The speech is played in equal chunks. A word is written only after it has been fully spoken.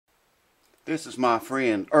This is my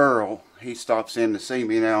friend Earl. He stops in to see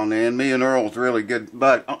me now and then. Me and Earl's really good,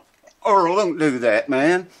 but Earl, don't do that,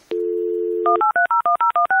 man.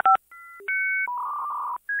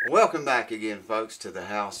 Welcome back again, folks, to the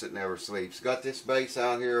house that never sleeps. Got this bass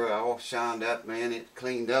out here all shined up, man. It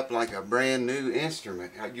cleaned up like a brand new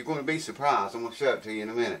instrument. You're going to be surprised. I'm going to show it to you in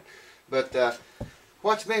a minute. But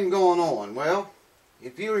what's been going on? Well,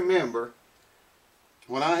 if you remember,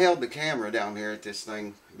 when I held the camera down here at this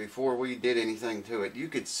thing, before we did anything to it, you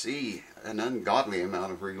could see an ungodly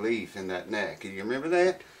amount of relief in that neck. You remember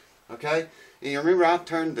that? Okay? And you remember I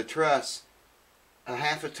turned the truss a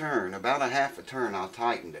half a turn, about a half a turn. I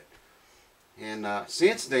tightened it. And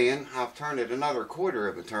since then, I've turned it another quarter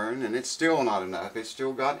of a turn, and it's still not enough. It's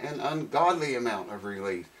still got an ungodly amount of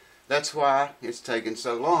relief. That's why it's taken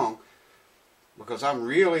so long, because I'm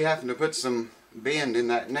really having to put some bend in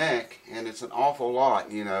that neck, and it's an awful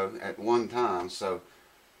lot, you know, at one time. So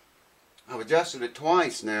I've adjusted it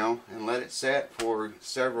twice now and let it set for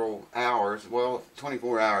several hours, well,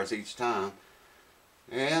 24 hours each time.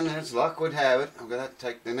 And as luck would have it, I'm going to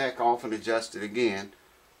take the neck off and adjust it again.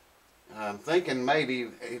 I'm thinking maybe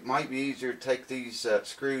it might be easier to take these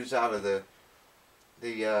screws out of the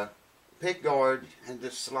pick guard and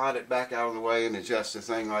just slide it back out of the way and adjust the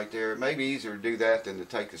thing right there. It may be easier to do that than to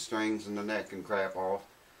take the strings and the neck and crap off.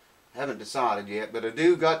 Haven't decided yet, but I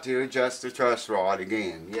do got to adjust the truss rod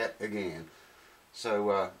yet again.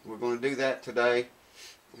 So we're going to do that today.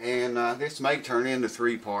 And this may turn into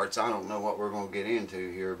 3 parts. I don't know what we're going to get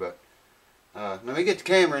into here, but let me get the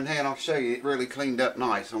camera in hand. I'll show you. It really cleaned up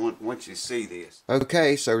nice. I want you to see this.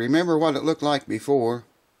 Okay, so remember what it looked like before.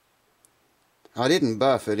 I didn't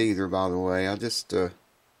buff it either, by the way. I just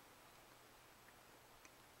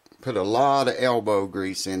put a lot of elbow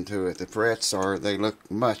grease into it. The frets they look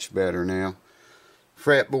much better now.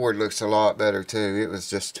 Fretboard looks a lot better too. It was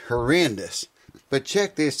just horrendous. But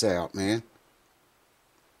check this out, man.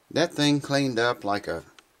 That thing cleaned up like a...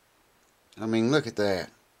 I mean, look at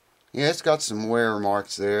that. Yeah, it's got some wear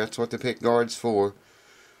marks there. That's what the pick guard's for.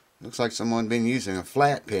 Looks like someone been using a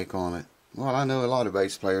flat pick on it. Well, I know a lot of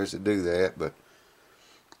bass players that do that, but...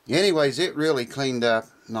 anyways, it really cleaned up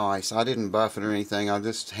nice. I didn't buff it or anything. I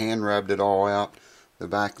just hand rubbed it all out. The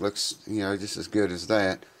back looks, you know, just as good as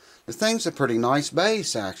that. The thing's a pretty nice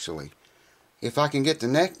bass, actually. If I can get the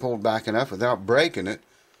neck pulled back enough without breaking it.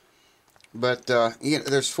 But you know,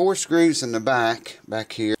 there's 4 screws in the back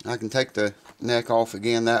here. I can take the neck off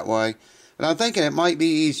again that way. But I'm thinking it might be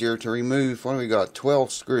easier to remove, what do we got, 12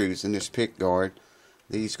 screws in this pick guard.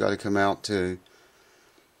 These got to come out too.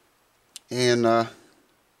 And I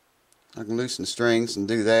can loosen the strings and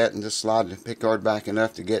do that and just slide the pick guard back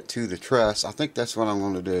enough to get to the truss. I think that's what I'm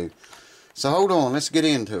going to do. So hold on, let's get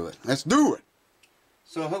into it. Let's do it!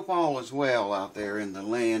 So I hope all is well out there in the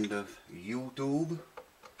land of YouTube.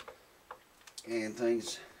 And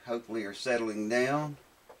things hopefully are settling down.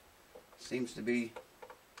 Seems to be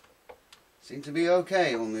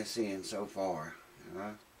okay on this end so far.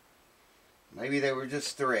 Maybe they were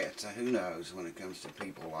just threats. Who knows when it comes to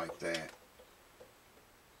people like that.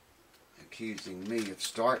 Accusing me of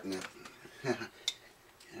starting it.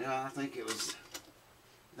 You know, I think it was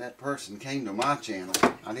that person came to my channel.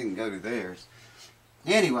 I didn't go to theirs.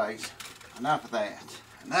 Anyways, enough of that.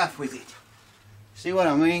 Enough with it. See what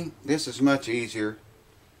I mean? This is much easier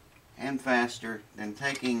and faster than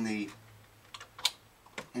taking the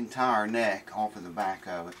entire neck off of the back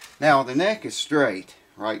of it. Now, the neck is straight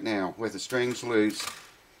right now with the strings loose.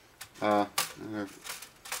 Yeah, they're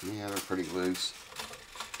pretty loose.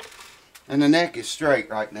 And the neck is straight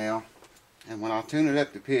right now. And when I tune it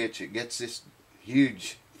up to pitch, it gets this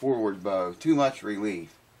huge forward bow. Too much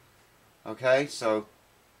relief. Okay, so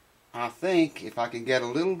I think if I can get a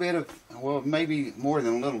little bit of, well, maybe more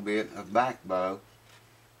than a little bit of back bow,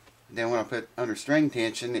 then when I put under string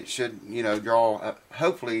tension, it should, you know, draw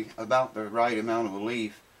hopefully about the right amount of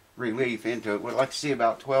relief into it. We'd like to see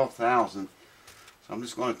about 12,000. So I'm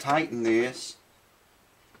just going to tighten this.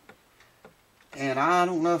 And I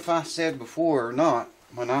don't know if I said before or not,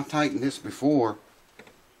 when I tightened this before,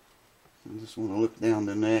 I just want to look down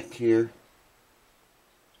the neck here.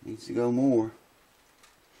 Needs to go more.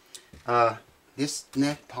 This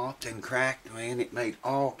neck popped and cracked, man. It made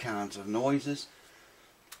all kinds of noises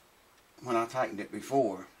when I tightened it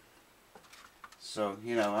before. So,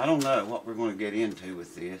 you know, I don't know what we're going to get into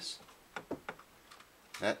with this.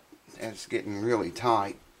 That's getting really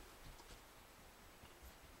tight.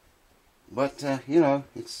 But, you know,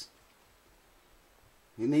 it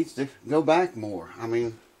needs to go back more. I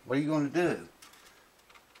mean, what are you going to do?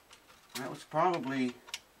 That was probably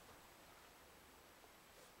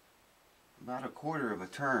about a quarter of a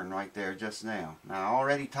turn right there just now. Now I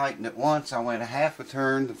already tightened it once. I went a half a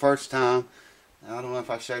turn the first time. I don't know if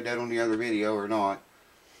I showed that on the other video or not.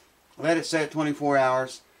 Let it set 24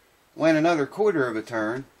 hours. Went another quarter of a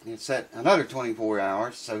turn. It set another 24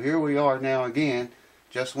 hours. So here we are now again.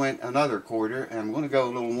 Just went another quarter, and I'm going to go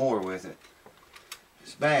a little more with it.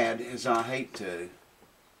 As bad as I hate to.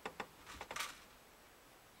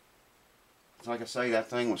 Like I say, that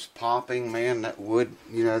thing was popping, man. That wood,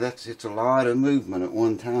 you know, it's a lot of movement at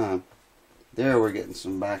one time. There, we're getting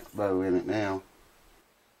some back bow in it now.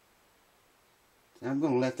 I'm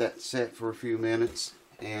going to let that set for a few minutes,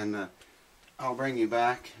 and I'll bring you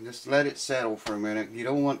back. Just let it settle for a minute. You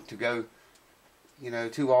don't want to go, you know,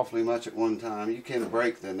 too awfully much at one time. You can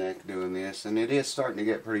break the neck doing this, and it is starting to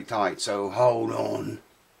get pretty tight, so hold on.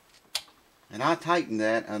 And I tightened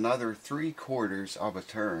that another 3/4 of a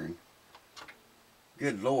turn.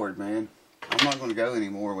 Good Lord, man. I'm not going to go any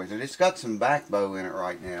more with it. It's got some back bow in it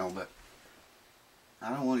right now, but I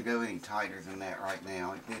don't want to go any tighter than that right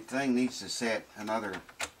now. The thing needs to set another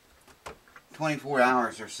 24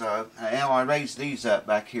 hours or so. Now I raised these up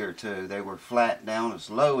back here too. They were flat down as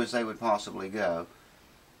low as they would possibly go.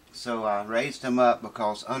 So I raised them up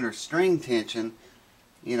because under string tension,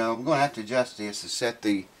 you know, I'm going to have to adjust this to set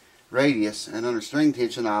the radius, and under string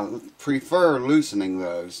tension I prefer loosening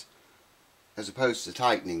those as opposed to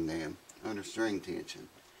tightening them under string tension.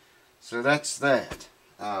 So that's that.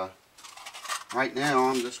 Right now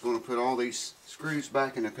I'm just going to put all these screws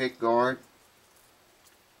back in the pick guard,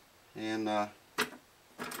 and I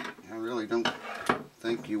really don't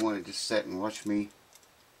think you want to just sit and watch me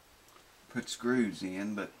put screws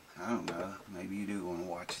in, but I don't know, maybe you do want to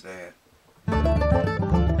watch that.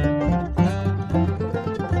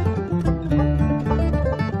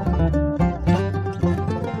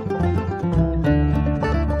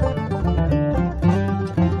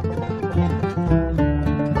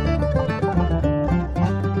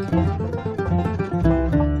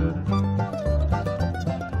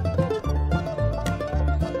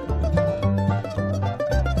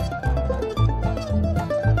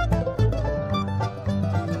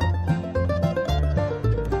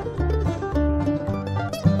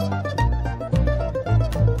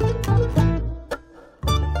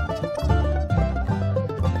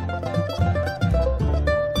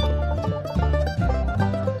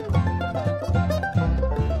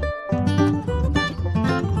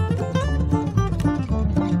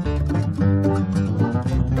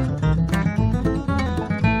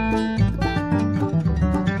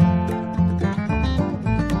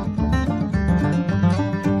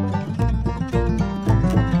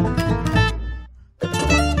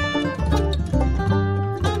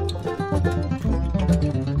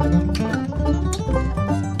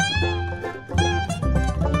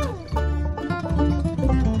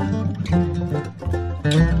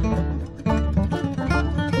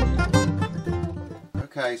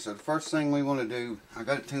 Okay, so the first thing we want to do, I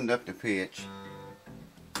got it tuned up to pitch.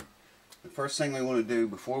 The first thing we want to do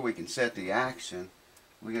before we can set the action,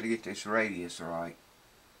 we got to get this radius right.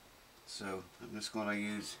 So I'm just going to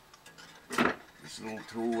use this little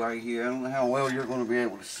tool right here. I don't know how well you're going to be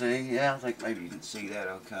able to see. Yeah, I think maybe you can see that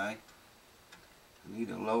okay. I need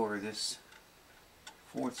to lower this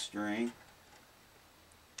 4th string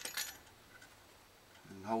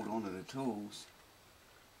and hold on to the tools.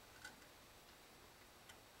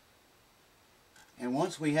 And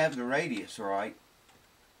once we have the radius right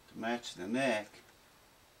to match the neck,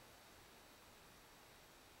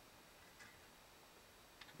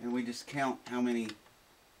 and we just count how many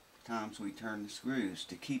times we turn the screws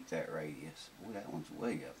to keep that radius. Boy, that one's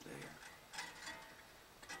way up there.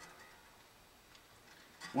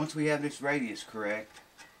 Once we have this radius correct,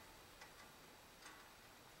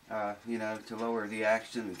 you know, to lower the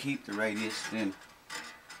action and keep the radius, then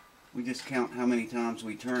we just count how many times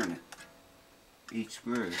we turn it. Each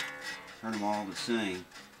screw, turn them all the same.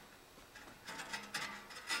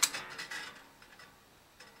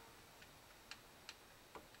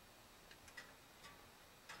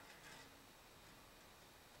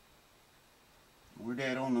 We're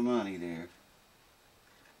dead on the money there.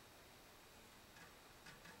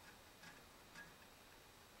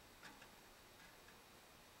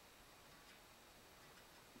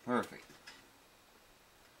 Perfect.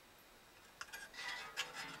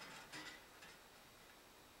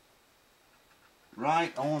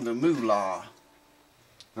 Right on the moolah.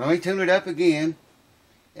 Let me tune it up again,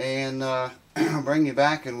 and I'll bring you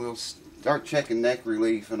back and we'll start checking neck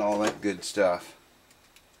relief and all that good stuff.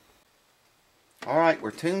 Alright,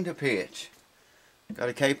 we're tuned to pitch. Got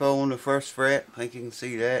a capo on the 1st fret. I think you can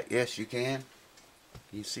see that. Yes, you can.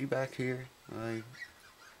 Can you see back here?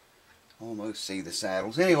 almost see the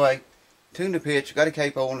saddles. Anyway, tune the pitch, got a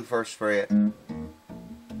capo on the first fret.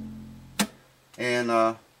 And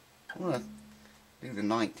I'm going to do the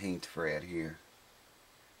 19th fret here.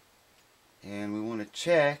 And we want to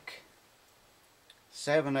check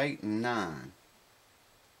 7, 8, and 9.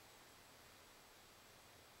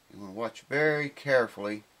 You want to watch very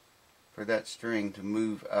carefully for that string to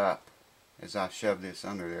move up as I shove this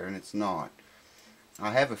under there, and it's not.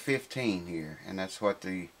 I have a 15 here, and that's what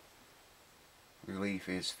the relief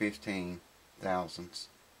is, 15 thousandths.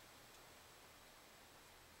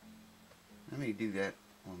 Let me do that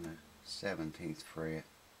on the 17th fret.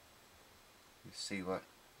 Let's see what,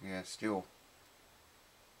 yeah, still,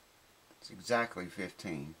 it's exactly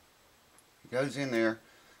 15. It goes in there,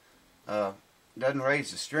 doesn't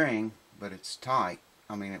raise the string, but it's tight.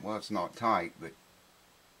 I mean, it was not tight, but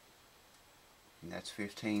that's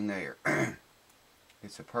 15 there.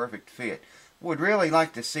 It's a perfect fit. Would really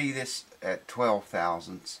like to see this at 12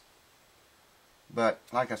 thousandths. But,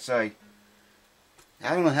 like I say,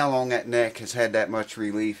 I don't know how long that neck has had that much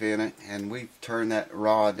relief in it. And we've turned that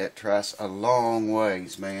rod, that truss, a long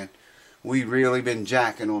ways, man. We've really been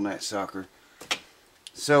jacking on that sucker.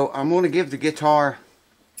 So, I'm going to give the guitar,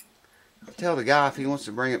 I'll tell the guy if he wants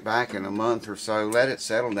to bring it back in a month or so, let it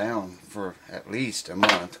settle down for at least a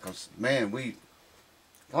month. Because, man,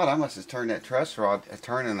 God, I must have turned that truss rod a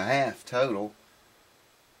turn and a half total.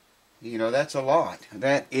 You know, that's a lot.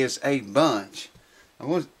 That is a bunch. I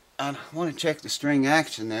want to check the string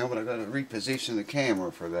action now, but I've got to reposition the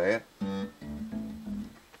camera for that.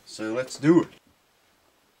 So let's do it.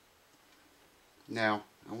 Now,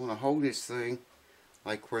 I want to hold this thing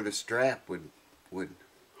like where the strap would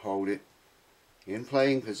hold it. In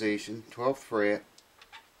playing position, 12th fret.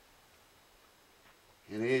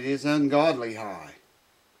 And it is ungodly high.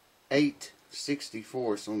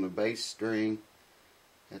 8/64 on the bass string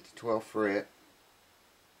at the 12th fret.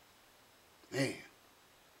 Man.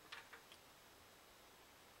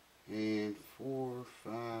 And 4,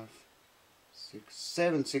 5, 6,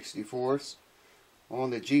 7/64 on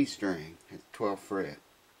the G string at the 12th fret.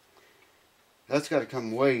 That's got to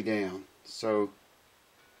come way down. So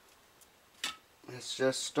let's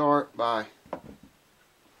just start by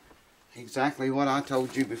exactly what I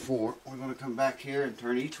told you before. We're going to come back here and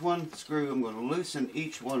turn each one screw. I'm going to loosen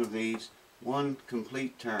each one of these one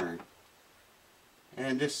complete turn.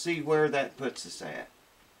 And just see where that puts us at.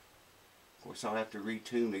 Of course, I'll have to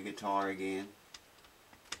retune the guitar again.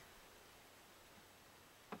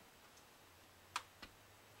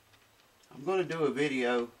 I'm going to do a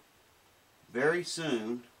video very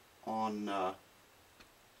soon on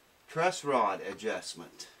truss rod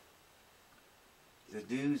adjustment. The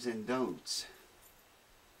do's and don'ts.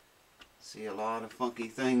 See a lot of funky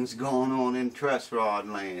things going on in truss rod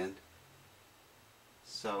land.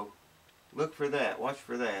 So look for that. Watch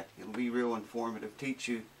for that. It'll be real informative. Teach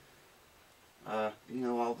you, you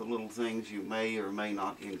know, all the little things you may or may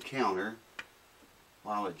not encounter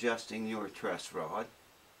while adjusting your truss rod.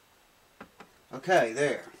 Okay,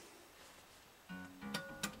 there.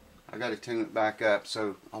 I got to tune it back up,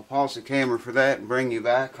 so I'll pause the camera for that and bring you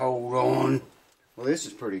back. Hold on. Well, this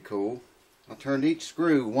is pretty cool. I turned each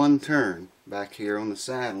screw one turn back here on the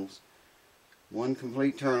saddles. One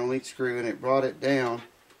complete turn on each screw, and it brought it down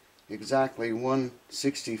exactly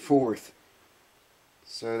 1/64.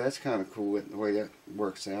 So that's kind of cool the way that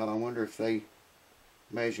works out. I wonder if they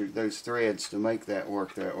measured those threads to make that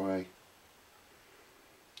work that way.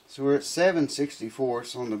 So we're at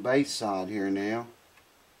 7/64 on the bass side here now.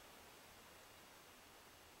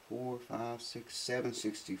 4, 5, 6,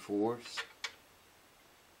 7/64.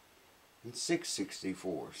 And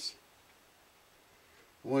 6/64.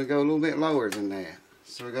 I want to go a little bit lower than that,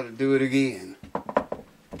 so we got to do it again.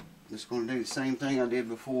 Just going to do the same thing I did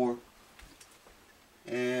before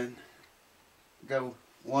and go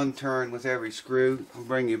one turn with every screw. I'll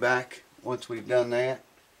bring you back once we've done that.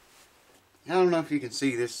 I don't know if you can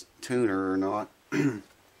see this tuner or not.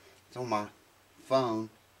 It's on my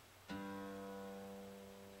phone.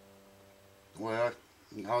 Well,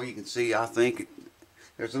 all you can see, I think,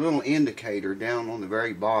 there's a little indicator down on the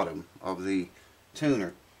very bottom of the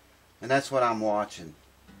tuner, and that's what I'm watching.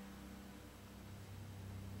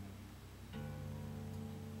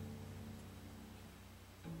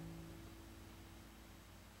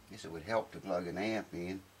 Guess it would help to plug an amp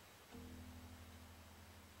in.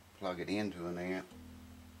 Plug it into an amp.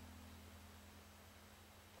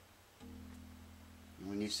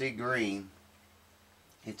 When you see green,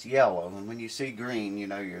 it's yellow, and when you see green, you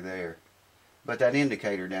know you're there. But that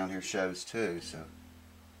indicator down here shows too, so.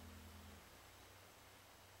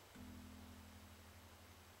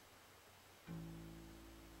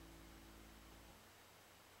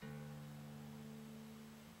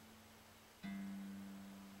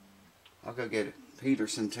 I'll go get a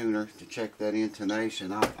Peterson tuner to check that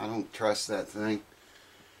intonation. I don't trust that thing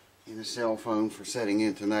in a cell phone for setting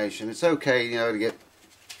intonation. It's okay, you know, to get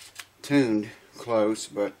tuned close,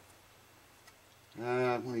 but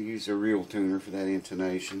I'm going to use a real tuner for that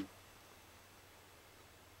intonation.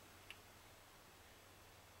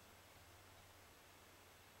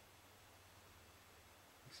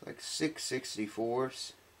 It's like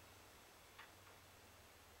 6/64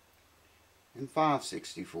 and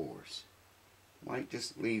 5/64. Might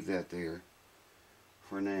just leave that there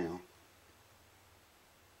for now.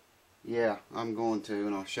 Yeah, I'm going to,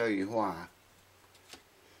 and I'll show you why.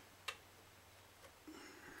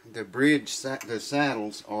 The the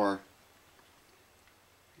saddles are,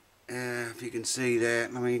 if you can see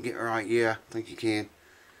that, let me get right, yeah, I think you can.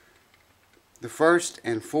 The first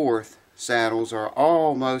and fourth saddles are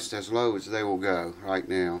almost as low as they will go right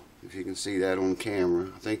now. If you can see that on camera,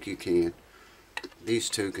 I think you can. These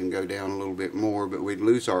two can go down a little bit more, but we'd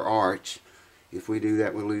lose our arch. If we do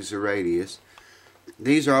that, we'll lose the radius.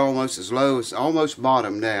 These are almost as low as, almost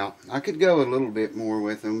bottomed out. I could go a little bit more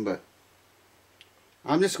with them, but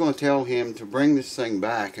I'm just going to tell him to bring this thing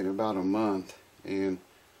back in about a month and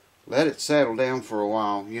let it settle down for a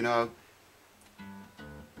while, you know.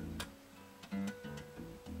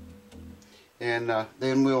 And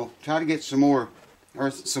then we'll try to get some more, or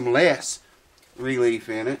some less relief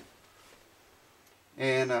in it,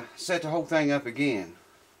 and set the whole thing up again.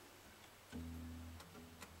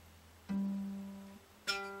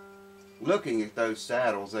 Looking at those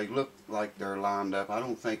saddles, they look like they're lined up. I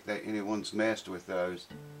don't think that anyone's messed with those.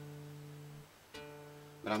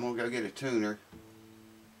 But I'm going to go get a tuner.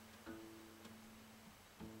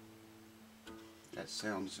 That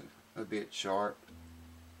sounds a bit sharp.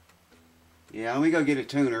 Yeah, let me go get a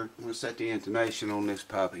tuner. I'm going to set the intonation on this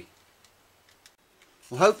puppy.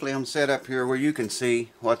 Well, hopefully I'm set up here where you can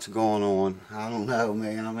see what's going on. I don't know,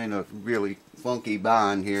 man. I'm in a really funky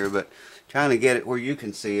bind here, but trying to get it where you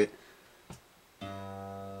can see it.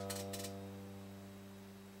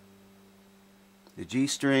 The G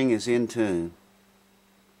string is in tune.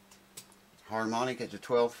 Harmonic at the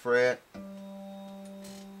 12th fret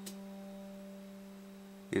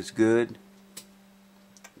is good.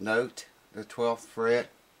 Note, the 12th fret.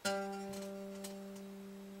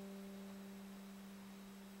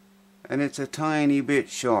 And it's a tiny bit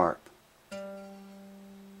sharp.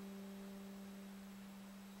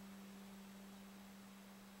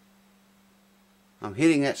 I'm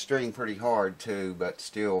hitting that string pretty hard too, but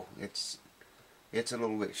still it's a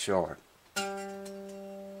little bit sharp.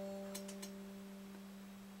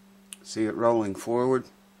 See it rolling forward?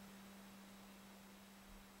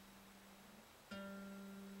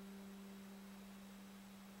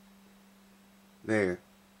 There.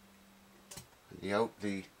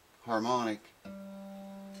 The harmonic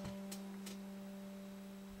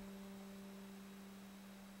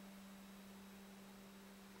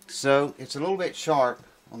so it's a little bit sharp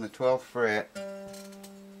on the 12th fret.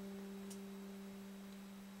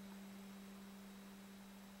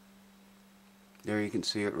 There you can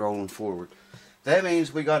see it rolling forward. That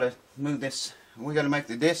means we got to move this, we got to make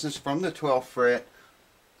the distance from the 12th fret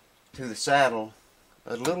to the saddle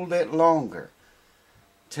a little bit longer.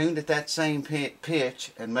 Tuned at that same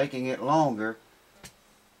pitch and making it longer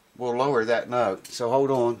will lower that note. So hold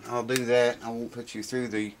on, I'll do that. I won't put you through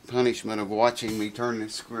the punishment of watching me turn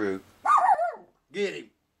this screw. Get him.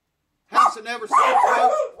 House that never sleeps,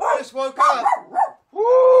 folks. Just woke up.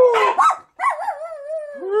 Woo!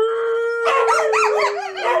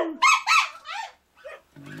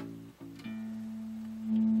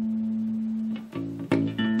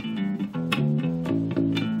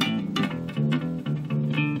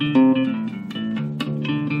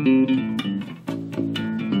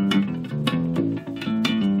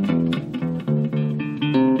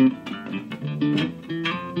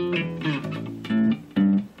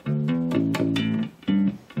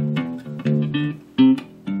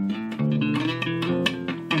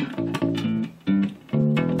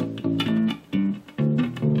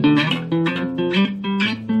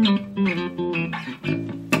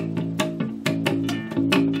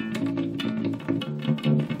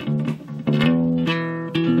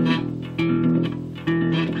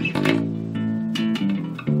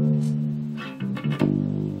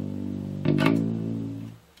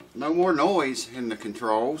 No more noise in the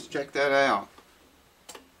controls. Check that out.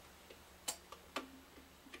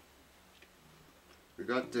 We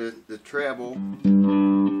got the treble.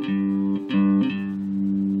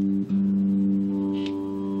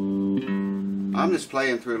 I'm just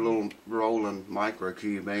playing through a little Roland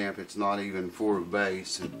microcube amp. It's not even for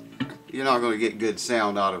bass. And you're not going to get good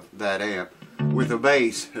sound out of that amp. with a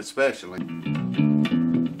bass especially.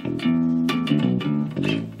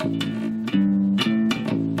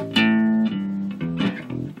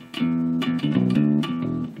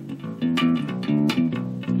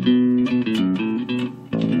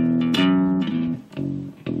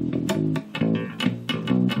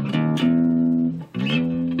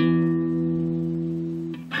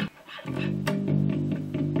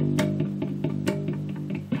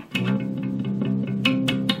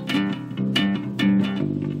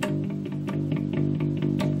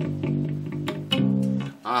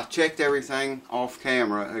 I checked everything off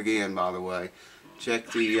camera again, by the way.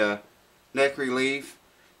 Checked the neck relief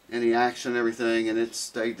and the action and everything, and it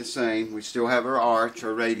stayed the same. We still have our arch,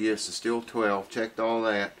 our radius is still 12. Checked all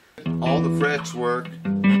that. All the frets work.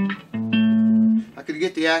 I could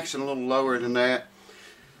get the action a little lower than that,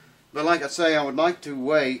 but like I say, I would like to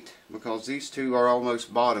wait because these two are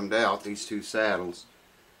almost bottomed out, these two saddles.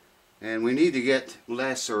 And we need to get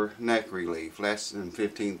lesser neck relief, less than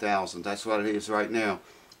 15 thousandths. That's what it is right now.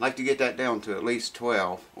 I'd like to get that down to at least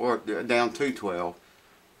 12, or down to 12.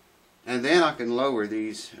 And then I can lower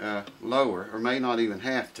these lower, or may not even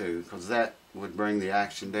have to, because that would bring the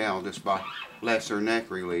action down just by lesser neck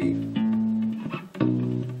relief.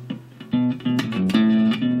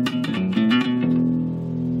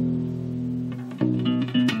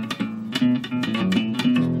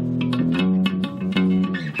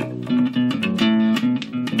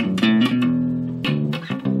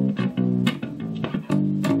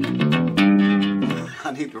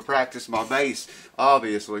 I need to practice my bass,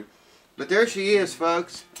 obviously. But there she is,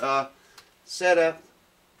 folks. Set up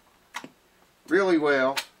really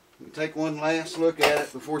well. Take one last look at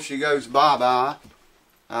it before she goes bye-bye.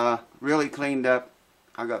 Really cleaned up.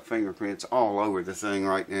 I got fingerprints all over the thing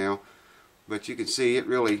right now. But you can see it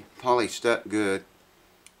really polished up good.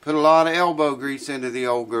 Put a lot of elbow grease into the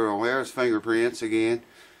old girl. There's fingerprints again.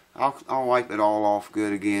 I'll wipe it all off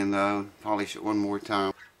good again, though. Polish it one more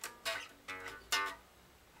time.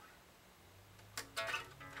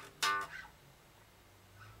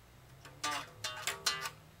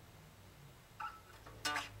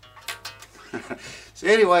 So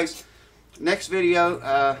anyways, next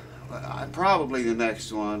video, probably the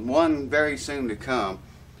next one very soon to come,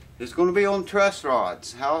 is going to be on truss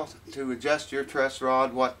rods. How to adjust your truss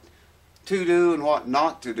rod, what to do and what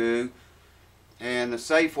not to do, and a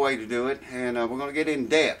safe way to do it. And we're going to get in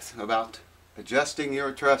depth about adjusting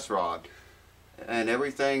your truss rod and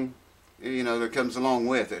everything, you know, that comes along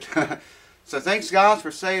with it. So thanks guys for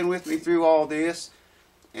staying with me through all this,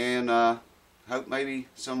 and hope maybe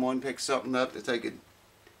someone picks something up that they could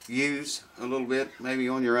use a little bit, maybe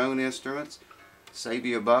on your own instruments. Save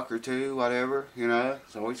you a buck or two, whatever, you know.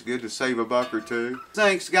 It's always good to save a buck or two.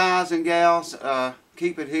 Thanks guys and gals.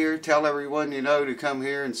 Keep it here. Tell everyone you know to come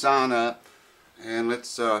here and sign up. And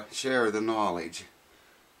let's share the knowledge.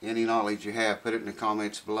 Any knowledge you have, put it in the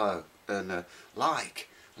comments below. And like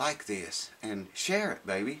this. And share it,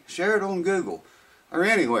 baby. Share it on Google. Or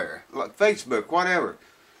anywhere. Like Facebook, whatever.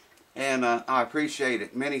 And I appreciate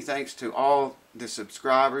it. Many thanks to all the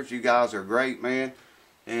subscribers. You guys are great, man.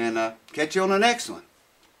 And catch you on the next one.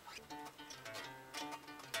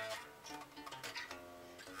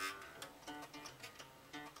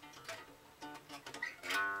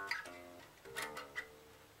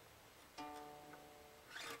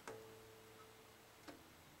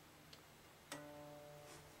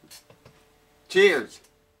 Cheers.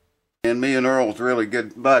 And me and Earl's really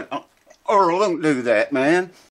good, but Earl, don't do that, man.